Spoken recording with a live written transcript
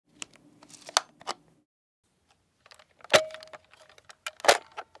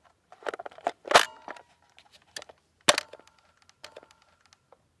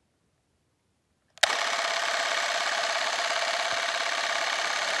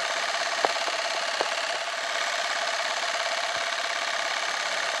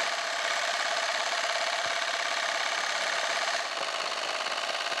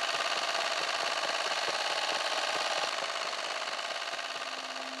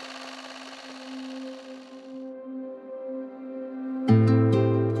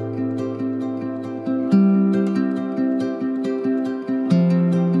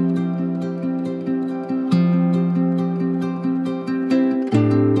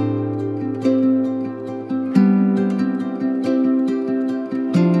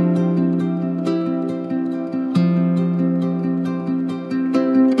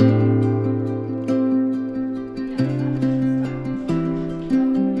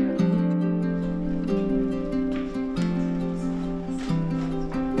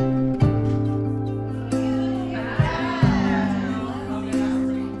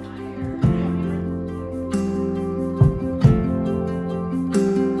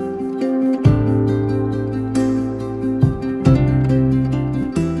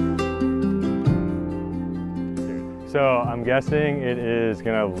guessing it is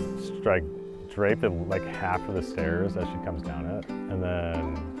gonna drape like half of the stairs as she comes down it. And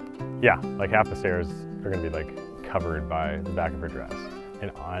then, yeah, like half the stairs are gonna be like covered by the back of her dress.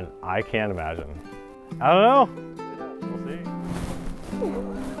 And I can't imagine. I don't know. We'll see.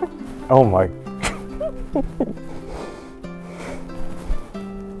 Oh my.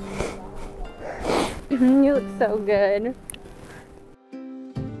 You look so good.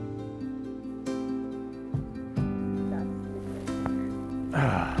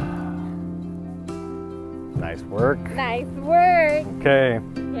 Nice work. Nice work. Okay.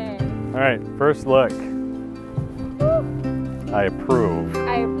 Okay. All right, first look. Woo. I approve.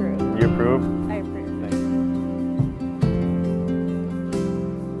 I approve. You approve? I approve. Thank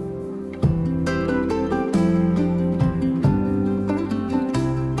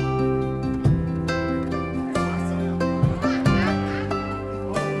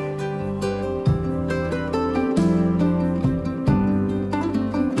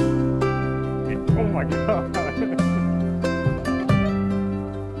you. Oh my God.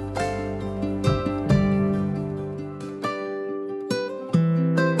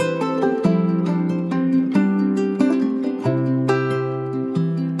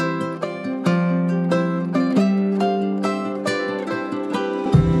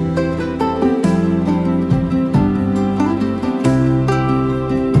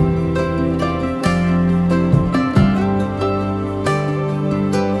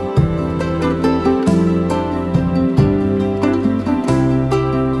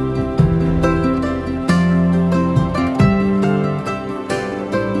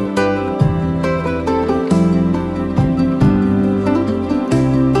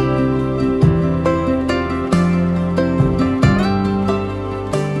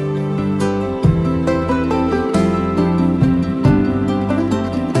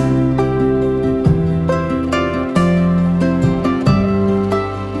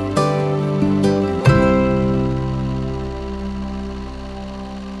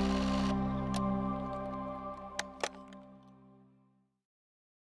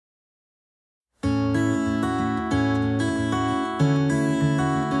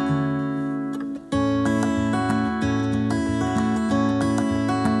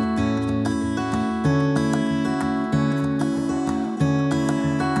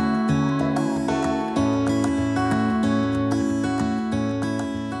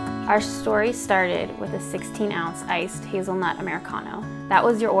 Our story started with a 16-ounce iced hazelnut Americano. That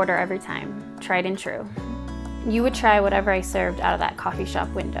was your order every time, tried and true. You would try whatever I served out of that coffee shop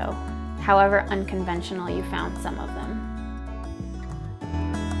window, however unconventional you found some of them.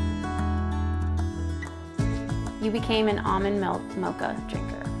 You became an almond milk mocha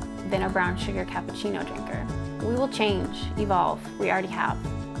drinker, then a brown sugar cappuccino drinker. We will change, evolve, we already have.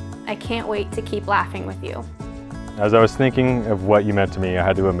 I can't wait to keep laughing with you. As I was thinking of what you meant to me, I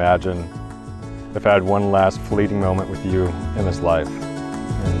had to imagine if I had one last fleeting moment with you in this life.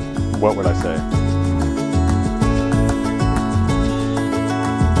 And what would I say?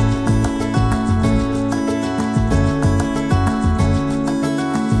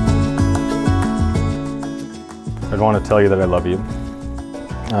 I'd want to tell you that I love you,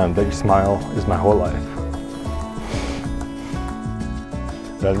 that your smile is my whole life.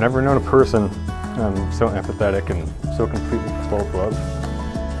 That I've never known a person so empathetic and so completely full of love.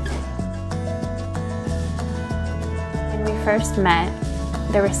 When we first met,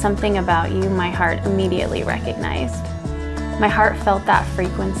 there was something about you my heart immediately recognized. My heart felt that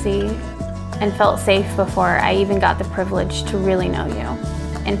frequency and felt safe before I even got the privilege to really know you.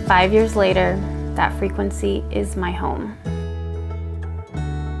 And 5 years later, that frequency is my home.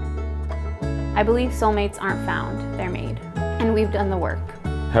 I believe soulmates aren't found, they're made. And we've done the work.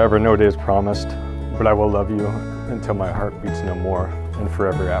 However, no day is promised, but I will love you until my heart beats no more and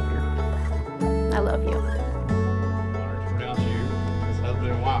forever after. I love you. Pronounce you as husband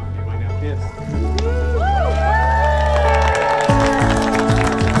and wife. You might now kiss.